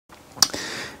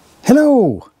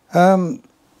Hello! A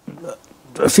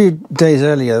few days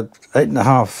earlier,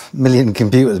 8.5 million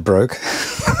computers broke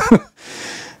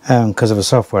because of a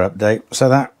software update. So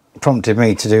that prompted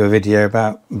me to do a video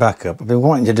about backup. I've been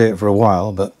wanting to do it for a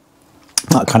while, but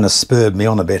that kind of spurred me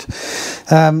on a bit.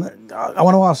 I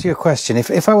want to ask you a question.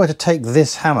 If I were to take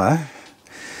this hammer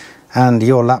and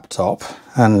your laptop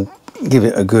and give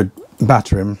it a good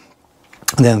battering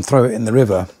and then throw it in the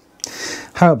river,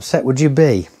 how upset would you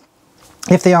be?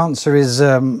 If the answer is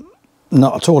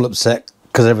not at all upset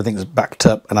because everything's backed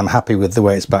up and I'm happy with the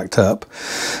way it's backed up,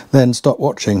 then stop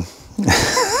watching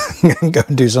and go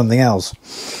and do something else.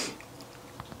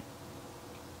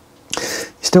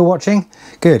 Still watching?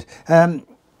 Good.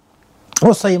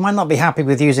 Also, you might not be happy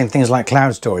with using things like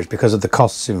cloud storage because of the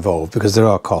costs involved, because there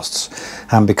are costs,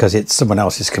 and because it's someone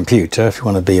else's computer, if you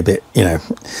want to be a bit,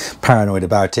 paranoid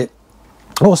about it.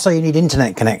 Also, you need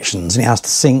internet connections, and it has to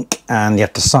sync, and you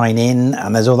have to sign in,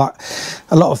 and there's all that,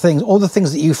 a lot of things. All the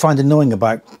things that you find annoying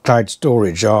about cloud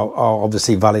storage are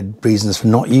obviously valid reasons for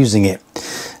not using it.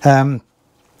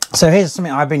 So here's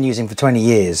something I've been using for 20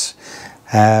 years.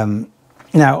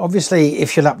 Now, obviously,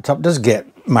 if your laptop does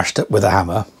get mashed up with a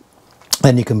hammer,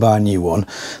 then you can buy a new one.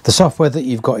 The software that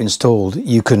you've got installed,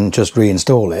 you can just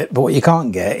reinstall it, but what you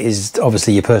can't get is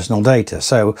obviously your personal data.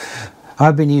 So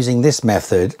I've been using this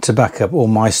method to back up all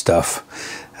my stuff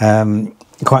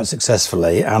quite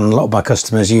successfully, and a lot of my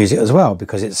customers use it as well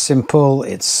because it's simple.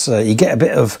 It's you get a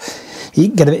bit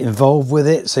involved with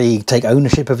it, so you take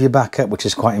ownership of your backup, which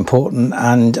is quite important,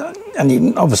 and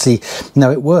you obviously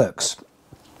know it works.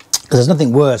 There's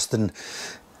nothing worse than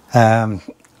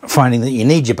finding that you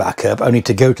need your backup only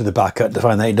to go to the backup to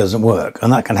find that it doesn't work,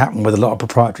 and that can happen with a lot of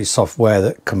proprietary software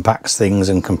that compacts things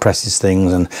and compresses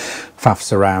things and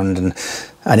faffs around, and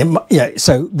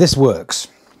so this works.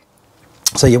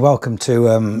 So you're welcome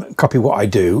to copy what I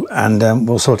do, and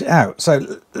we'll sort it out.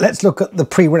 So let's look at the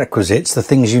prerequisites, the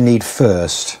things you need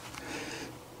first.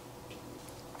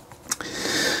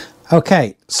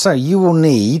 Okay, so you will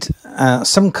need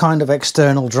some kind of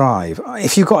external drive.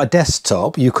 If you've got a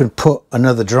desktop, you can put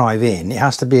another drive in. It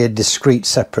has to be a discrete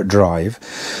separate drive.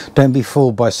 Don't be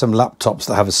fooled by some laptops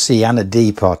that have a C and a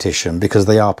D partition, because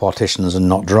they are partitions and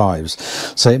not drives.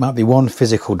 So it might be one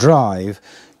physical drive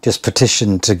just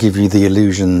partitioned to give you the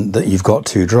illusion that you've got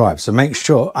two drives. So make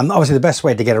sure, and obviously the best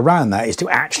way to get around that is to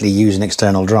actually use an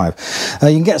external drive. You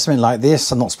can get something like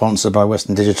this. I'm not sponsored by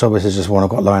Western Digital. This is just one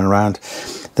I've got lying around.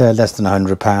 They're less than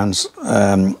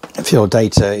 £100. If your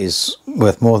data is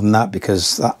worth more than that,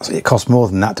 because it costs more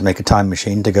than that to make a time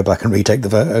machine to go back and retake the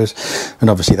photos, and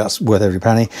obviously that's worth every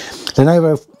penny.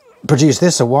 Lenovo produced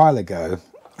this a while ago,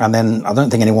 and then I don't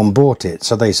think anyone bought it,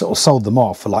 so they sort of sold them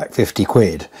off for like 50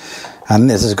 quid. And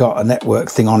this has got a network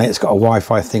thing on it, it's got a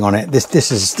Wi-Fi thing on it.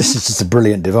 This is just a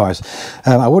brilliant device.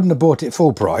 I wouldn't have bought it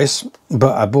full price,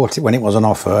 but I bought it when it was on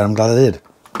offer, and I'm glad I did.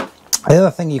 The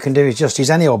other thing you can do is just use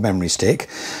any old memory stick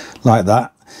like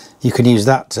that. You can use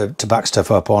that to back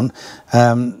stuff up on.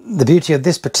 The beauty of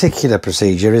this particular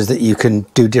procedure is that you can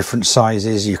do different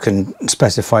sizes. You can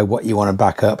specify what you want to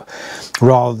back up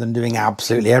rather than doing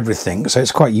absolutely everything. So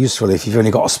it's quite useful if you've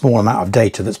only got a small amount of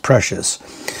data that's precious,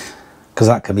 because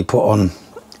that can be put on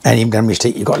any memory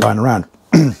stick you've got lying around.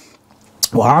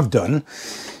 What I've done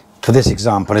for this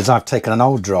example is I've taken an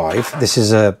old drive. This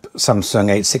is a Samsung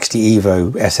 860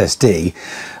 EVO SSD.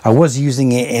 I was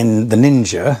using it in the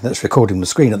Ninja that's recording the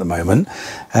screen at the moment,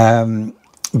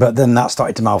 but then that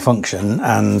started to malfunction,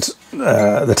 and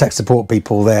the tech support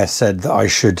people there said that I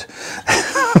should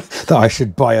that I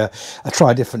should buy a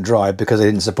try different drive because they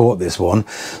didn't support this one.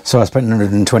 So I spent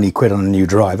 120 quid on a new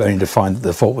drive only to find that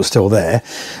the fault was still there.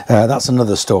 That's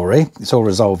another story. It's all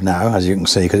resolved now, as you can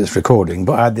see, because it's recording,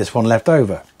 but I had this one left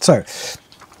over. So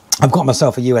I've got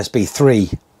myself a USB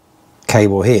 3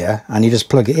 cable here, and you just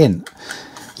plug it in.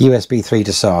 USB 3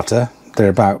 to SATA, they're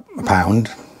about £1,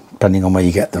 depending on where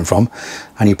you get them from,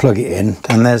 and you plug it in,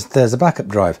 and there's a backup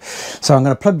drive. So I'm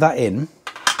going to plug that in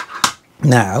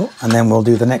now, and then we'll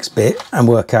do the next bit and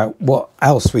work out what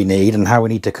else we need and how we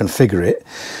need to configure it,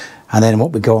 and then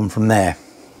what we go on from there.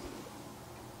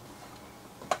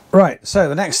 Right, so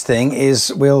the next thing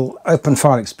is we'll open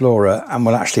File Explorer and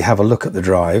we'll actually have a look at the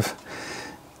drive.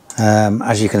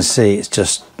 As you can see,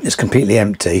 it's completely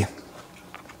empty.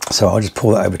 So I'll just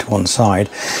pull that over to one side.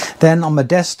 Then on the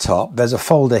desktop, there's a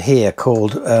folder here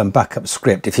called Backup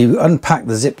Script. If you unpack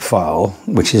the zip file,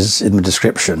 which is in the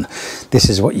description, this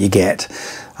is what you get.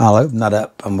 I'll open that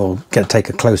up and we'll take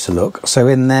a closer look. So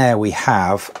in there we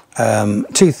have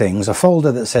two things, a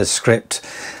folder that says script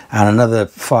and another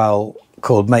file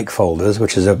called make folders,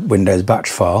 which is a Windows batch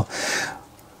file.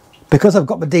 Because I've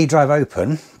got the D drive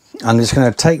open, I'm just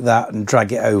going to take that and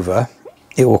drag it over.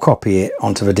 It will copy it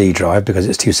onto the D drive because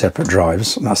it's two separate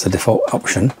drives, and that's the default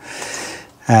option.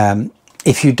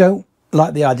 If you don't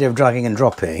like the idea of dragging and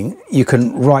dropping, you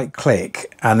can right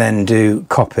click and then do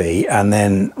copy, and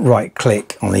then right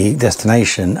click on the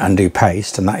destination and do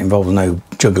paste, and that involves no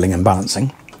juggling and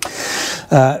balancing.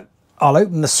 I'll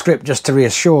open the script just to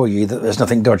reassure you that there's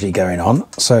nothing dodgy going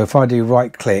on. So if I do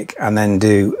right click and then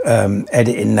do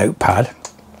edit in Notepad,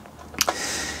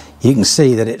 you can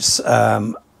see that it's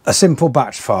a simple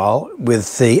batch file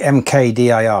with the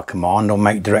mkdir command or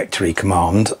make directory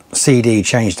command, cd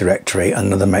change directory, and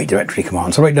another make directory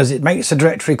command. So what it does, it makes a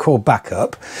directory called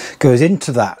backup, goes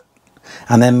into that,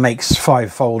 and then makes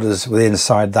 5 folders within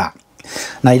inside that.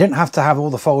 Now you don't have to have all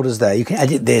the folders there. You can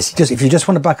edit this. If you just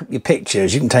want to back up your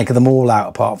pictures, you can take them all out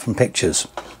apart from pictures.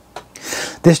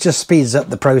 This just speeds up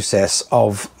the process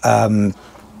of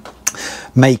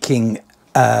making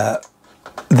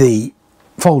the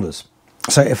folders.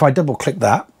 So if I double click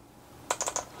that,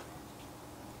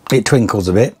 it twinkles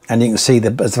a bit, and you can see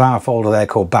there's our folder there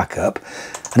called backup,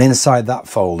 and inside that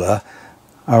folder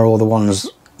are all the ones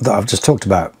that I've just talked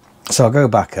about. So I'll go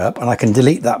back up and I can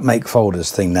delete that make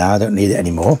folders thing now. I don't need it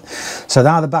anymore. So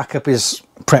now the backup is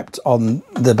prepped on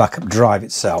the backup drive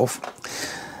itself.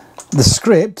 The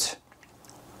script,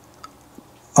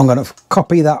 I'm going to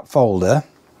copy that folder,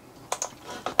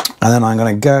 and then I'm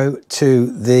going to go to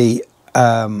the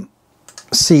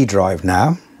C drive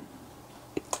now,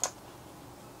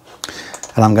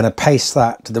 and I'm going to paste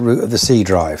that to the root of the C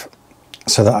drive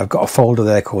so that I've got a folder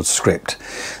there called script.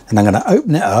 Then I'm going to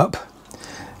open it up,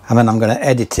 and then I'm going to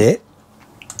edit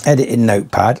in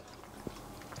Notepad,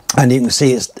 and you can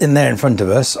see it's in there in front of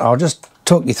us. I'll just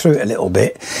talk you through it a little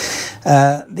bit.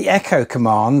 The echo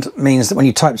command means that when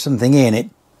you type something in, it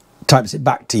types it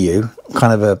back to you,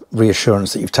 kind of a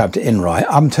reassurance that you've typed it in right.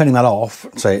 I'm turning that off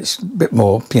so it's a bit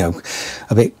more, you know,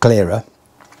 a bit clearer.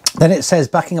 Then it says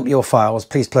backing up your files,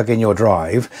 please plug in your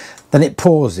drive. Then it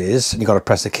pauses, and you've got to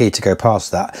press a key to go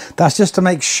past that. That's just to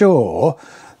make sure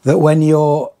that when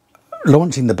you're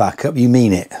launching the backup, you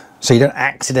mean it, so you don't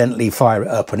accidentally fire it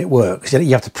up and it works.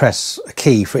 You have to press a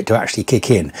key for it to actually kick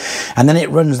in, and then it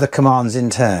runs the commands in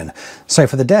turn. So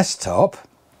for the desktop,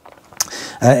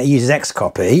 it uses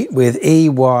XCOPY with E,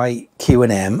 Y, Q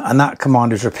and M, and that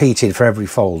command is repeated for every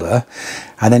folder.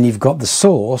 And then you've got the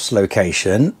source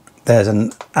location. There's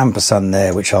an ampersand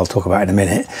there, which I'll talk about in a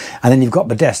minute. And then you've got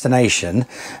the destination.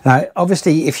 Now,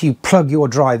 obviously, if you plug your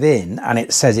drive in and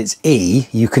it says it's E,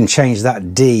 you can change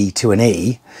that D to an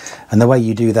E. And the way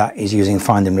you do that is using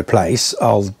find and replace.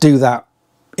 I'll do that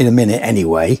in a minute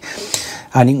anyway.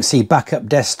 And you can see backup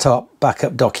desktop,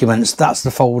 backup documents. That's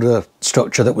the folder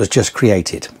structure that was just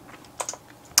created.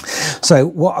 So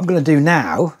what I'm going to do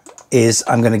now is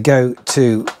I'm going to go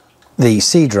to the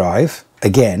C drive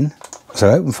again. So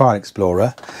open File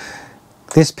Explorer,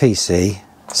 this PC,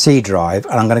 C drive,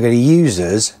 and I'm going to go to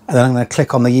users, and then I'm going to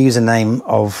click on the username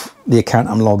of the account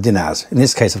I'm logged in as. In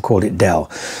this case, I've called it Dell.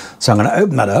 So I'm going to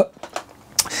open that up,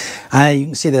 and you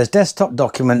can see there's desktop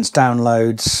documents,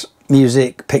 downloads,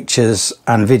 music, pictures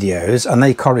and videos, and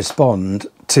they correspond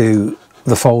to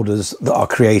the folders that are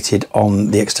created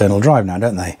on the external drive now,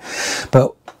 don't they?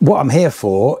 But what I'm here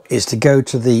for is to go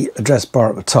to the address bar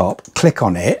at the top, click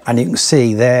on it, and you can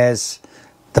see there's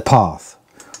the path.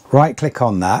 Right click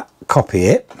on that, copy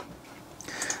it,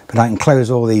 but I can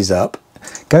close all these up,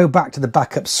 go back to the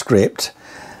backup script,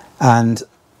 and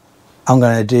I'm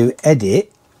going to do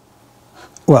edit.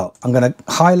 Well, I'm going to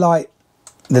highlight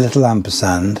the little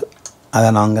ampersand, and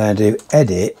then I'm going to do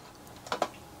edit,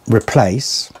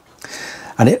 replace,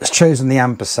 and it's chosen the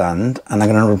ampersand, and I'm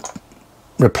going to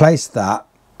replace that,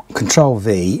 Control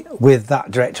V, with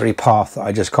that directory path that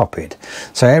I just copied.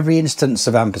 So every instance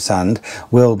of ampersand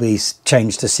will be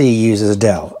changed to C users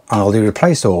Dell, and I'll do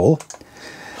replace all,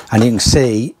 and you can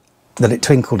see that it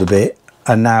twinkled a bit,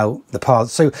 and now the path.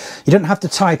 So you don't have to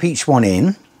type each one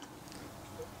in,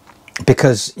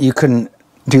 because you can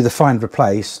do the find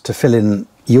replace to fill in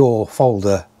your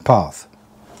folder path.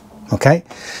 Okay,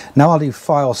 now I'll do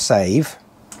file save,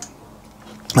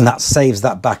 and that saves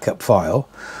that backup file.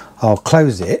 I'll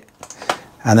close it,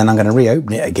 and then I'm going to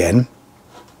reopen it again.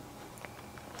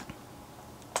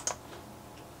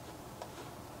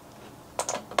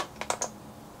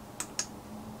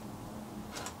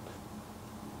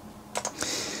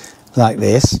 Like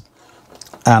this,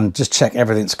 and just check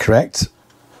everything's correct.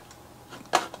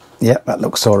 Yep, that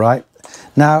looks all right.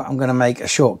 Now I'm going to make a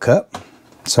shortcut,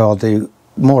 so I'll do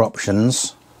more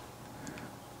options,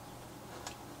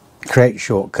 create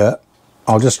shortcut.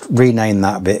 I'll just rename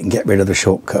that bit and get rid of the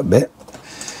shortcut bit,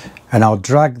 and I'll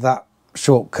drag that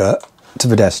shortcut to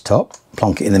the desktop,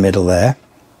 plonk it in the middle there.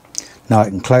 Now I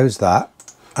can close that,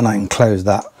 and I can close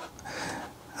that,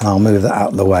 and I'll move that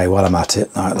out of the way while I'm at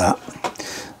it, like that.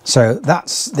 So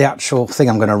that's the actual thing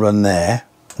I'm going to run there.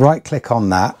 Right click on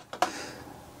that,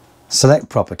 select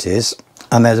properties,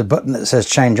 and there's a button that says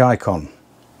change icon.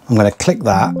 I'm going to click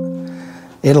that.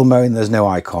 It'll moan there's no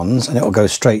icons, and it'll go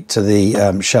straight to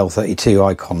the Shell 32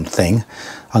 icon thing.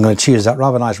 I'm going to choose that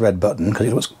rather nice red button because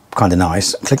it looks kind of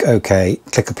nice. Click OK,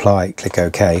 click apply, click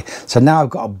OK. So now I've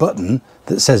got a button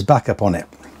that says backup on it.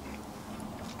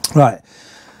 Right,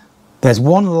 there's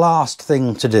one last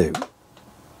thing to do.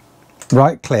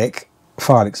 Right click,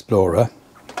 File Explorer,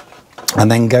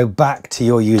 and then go back to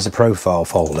your user profile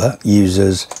folder,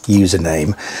 users,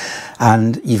 username,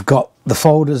 and you've got the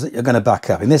folders that you're going to back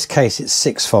up. In this case it's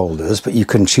 6 folders, but you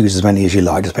can choose as many as you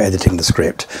like just by editing the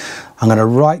script. I'm going to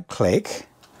right click,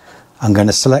 I'm going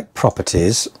to select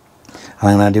properties, and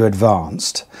I'm going to do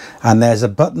advanced, and there's a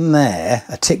button there,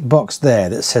 a tick box there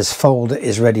that says folder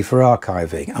is ready for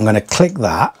archiving. I'm going to click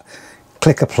that,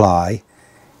 click apply,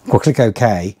 or click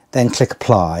OK, then click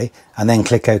apply, and then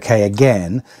click OK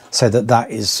again, so that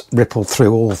that is rippled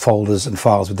through all folders and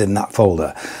files within that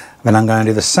folder. Then I'm going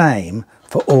to do the same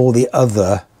for all the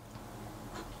other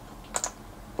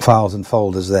files and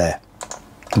folders there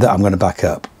that I'm going to back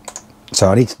up. So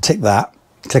I need to tick that,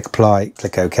 click apply,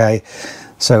 click OK.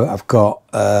 So I've got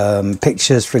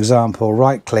pictures, for example,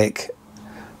 right click,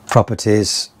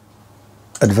 properties,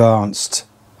 advanced,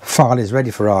 file is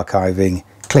ready for archiving,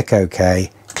 click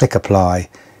OK, click apply,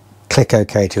 click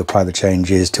OK to apply the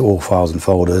changes to all files and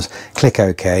folders, click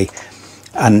OK,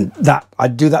 and that I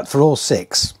do that for all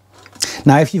 6.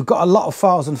 Now if you've got a lot of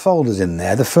files and folders in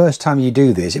there, the first time you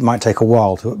do this it might take a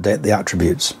while to update the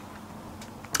attributes.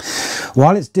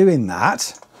 While it's doing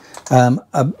that,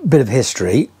 a bit of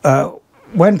history.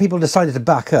 When people decided to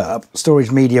back up,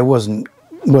 storage media wasn't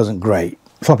great.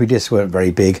 Floppy disks weren't very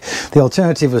big. The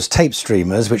alternative was tape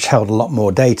streamers, which held a lot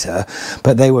more data,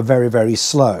 but they were very, very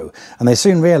slow. And they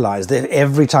soon realized that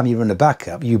every time you run a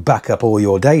backup, you back up all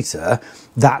your data.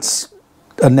 That's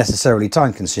unnecessarily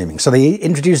time consuming. So they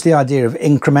introduced the idea of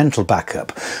incremental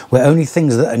backup, where only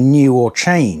things that are new or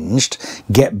changed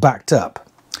get backed up.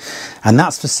 And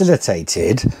that's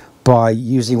facilitated by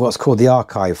using what's called the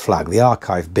archive flag, the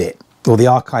archive bit, or the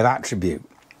archive attribute.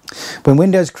 When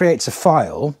Windows creates a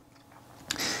file,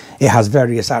 it has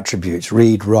various attributes,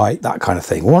 read, write, that kind of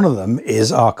thing. One of them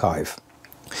is archive.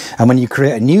 And when you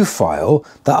create a new file,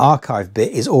 the archive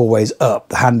bit is always up,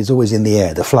 the hand is always in the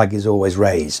air, the flag is always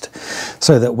raised.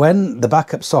 So that when the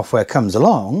backup software comes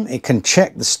along, it can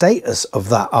check the status of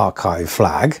that archive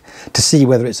flag to see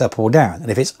whether it's up or down. And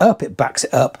if it's up, it backs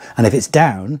it up, and if it's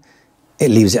down,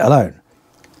 it leaves it alone.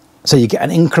 So you get an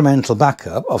incremental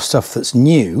backup of stuff that's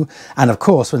new, and of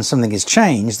course when something is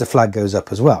changed, the flag goes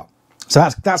up as well. So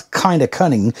that's kind of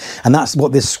cunning, and that's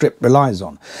what this script relies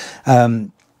on.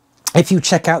 If you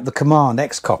check out the command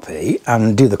XCOPY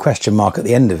and do the question mark at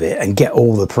the end of it and get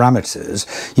all the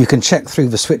parameters, you can check through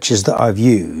the switches that I've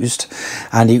used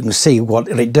and you can see what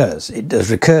it does. It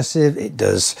does recursive,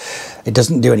 it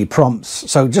doesn't do any prompts.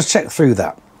 So just check through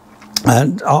that.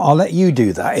 And I'll let you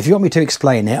do that. If you want me to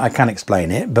explain it, I can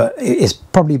explain it, but it's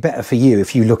probably better for you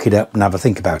if you look it up and have a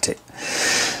think about it.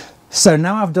 So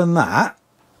now I've done that,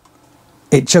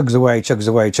 it chugs away, chugs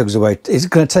away, chugs away. It's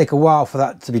going to take a while for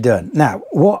that to be done. Now,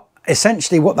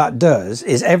 essentially what that does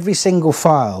is every single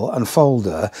file and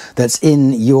folder that's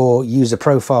in your user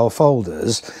profile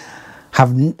folders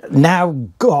have now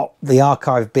got the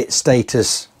archive bit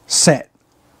status set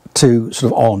to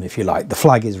sort of on, if you like. The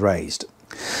flag is raised.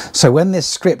 So when this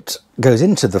script goes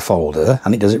into the folder,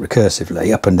 and it does it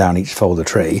recursively up and down each folder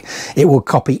tree, it will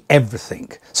copy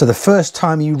everything. So the first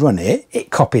time you run it, it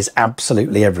copies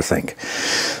absolutely everything.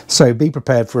 So be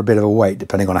prepared for a bit of a wait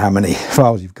depending on how many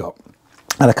files you've got.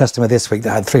 I had a customer this week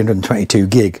that had 322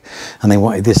 gig and they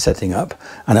wanted this setting up,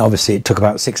 and obviously it took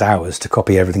about 6 hours to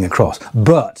copy everything across.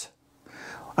 But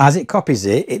as it copies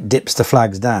it, it dips the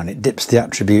flags down, it dips the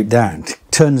attribute down,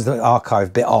 turns the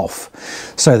archive bit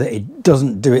off so that it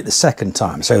doesn't do it the second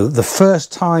time. So the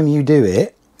first time you do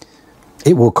it,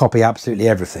 it will copy absolutely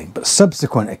everything, but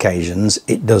subsequent occasions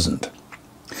it doesn't.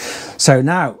 So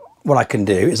now what I can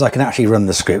do is I can actually run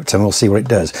the script and we'll see what it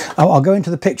does. I'll go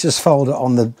into the pictures folder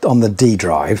on the D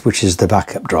drive, which is the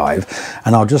backup drive,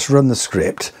 and I'll just run the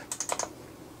script.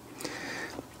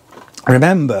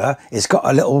 Remember, it's got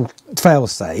a little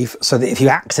fail-safe so that if you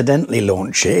accidentally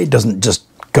launch it, it doesn't just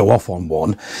go off on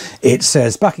one. It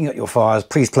says backing up your files,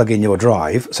 please plug in your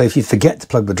drive. So if you forget to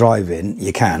plug the drive in,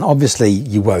 you can. Obviously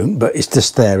you won't, but it's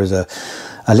just there as a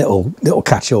a little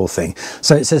catch-all thing.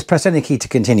 So it says press any key to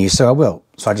continue, so I will.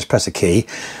 So I just press a key,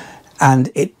 and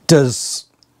it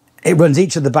runs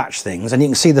each of the batch things, and you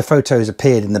can see the photos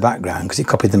appeared in the background because it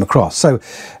copied them across. So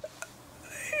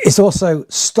it's also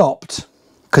stopped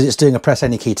because it's doing a press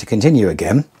any key to continue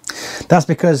again. That's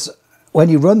because when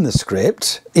you run the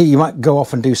script, you might go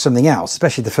off and do something else,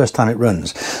 especially the first time it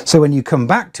runs. So when you come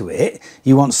back to it,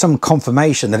 you want some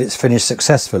confirmation that it's finished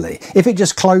successfully. If it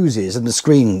just closes and the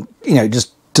screen, you know,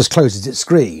 just closes its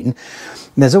screen,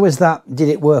 there's always that, did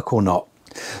it work or not?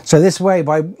 So this way,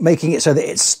 by making it so that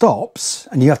it stops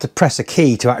and you have to press a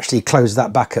key to actually close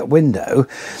that backup window,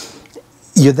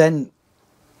 you're then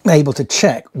able to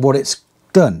check what it's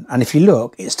done. And if you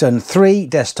look, it's done 3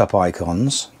 desktop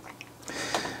icons,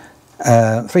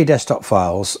 3 desktop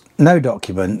files, no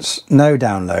documents, no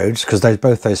downloads, because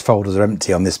both those folders are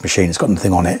empty on this machine, it's got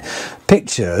nothing on it.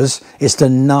 Pictures, it's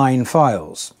done 9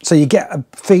 files. So you get a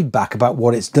feedback about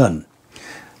what it's done.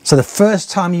 So the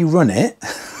first time you run it,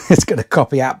 it's going to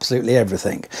copy absolutely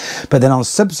everything. But then on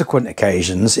subsequent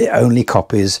occasions, it only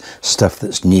copies stuff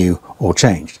that's new or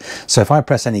changed. So if I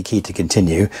press any key to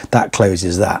continue, that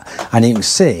closes that. And you can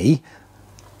see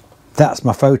that's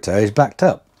my photos backed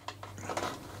up.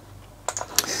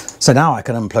 So now I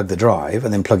can unplug the drive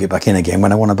and then plug it back in again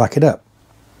when I want to back it up.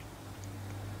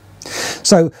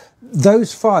 So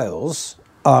those files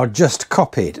are just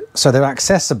copied, so they're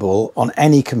accessible on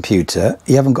any computer.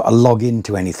 You haven't got to log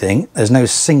into anything. There's no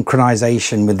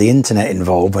synchronization with the internet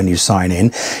involved when you sign in.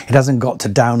 It hasn't got to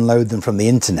download them from the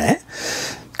internet,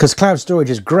 because cloud storage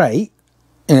is great.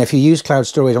 And if you use cloud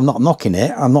storage, I'm not knocking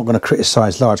it. I'm not going to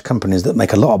criticize large companies that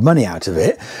make a lot of money out of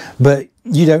it, but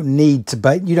you don't need to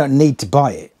buy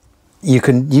it. You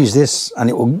can use this and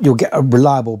you'll get a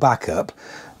reliable backup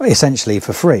essentially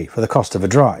for free, for the cost of a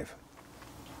drive.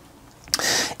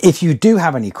 If you do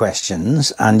have any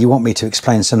questions and you want me to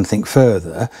explain something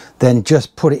further, then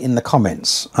just put it in the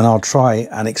comments and I'll try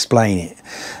and explain it.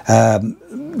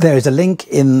 There is a link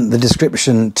in the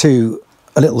description to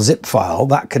a little zip file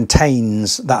that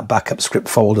contains that backup script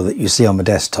folder that you see on the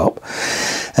desktop.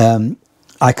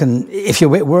 If you're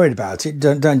a bit worried about it,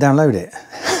 don't download it.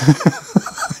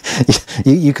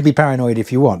 You could be paranoid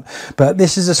if you want, but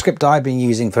this is a script I've been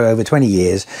using for over 20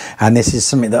 years, and this is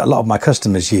something that a lot of my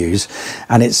customers use,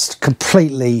 and it's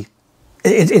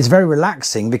it's very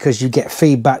relaxing because you get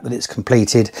feedback that it's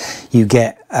completed. You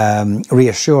get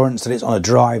reassurance that it's on a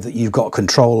drive that you've got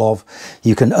control of.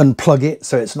 You can unplug it,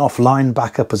 so it's an offline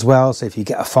backup as well. So if you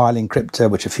get a file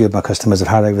encryptor, which a few of my customers have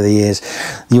had over the years,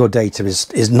 your data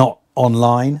is not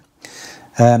online.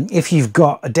 If you've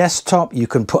got a desktop, you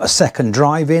can put a second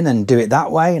drive in and do it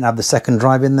that way and have the second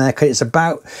drive in there. It's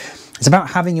about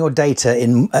having your data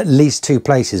in at least 2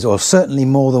 places, or certainly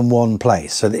more than 1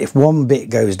 place, so that if one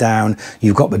bit goes down,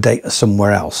 you've got the data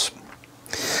somewhere else.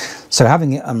 So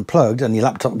having it unplugged and your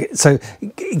laptop, so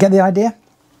get the idea?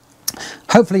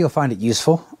 Hopefully you'll find it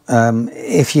useful.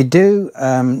 If you do,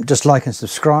 just like and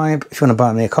subscribe. If you want to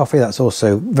buy me a coffee, that's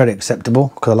also very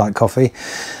acceptable because I like coffee.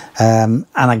 And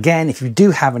again, if you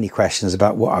do have any questions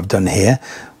about what I've done here,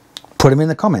 put them in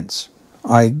the comments.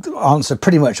 I answer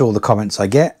pretty much all the comments I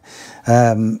get.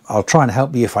 I'll try and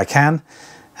help you if I can.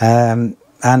 And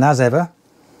as ever,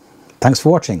 thanks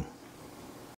for watching.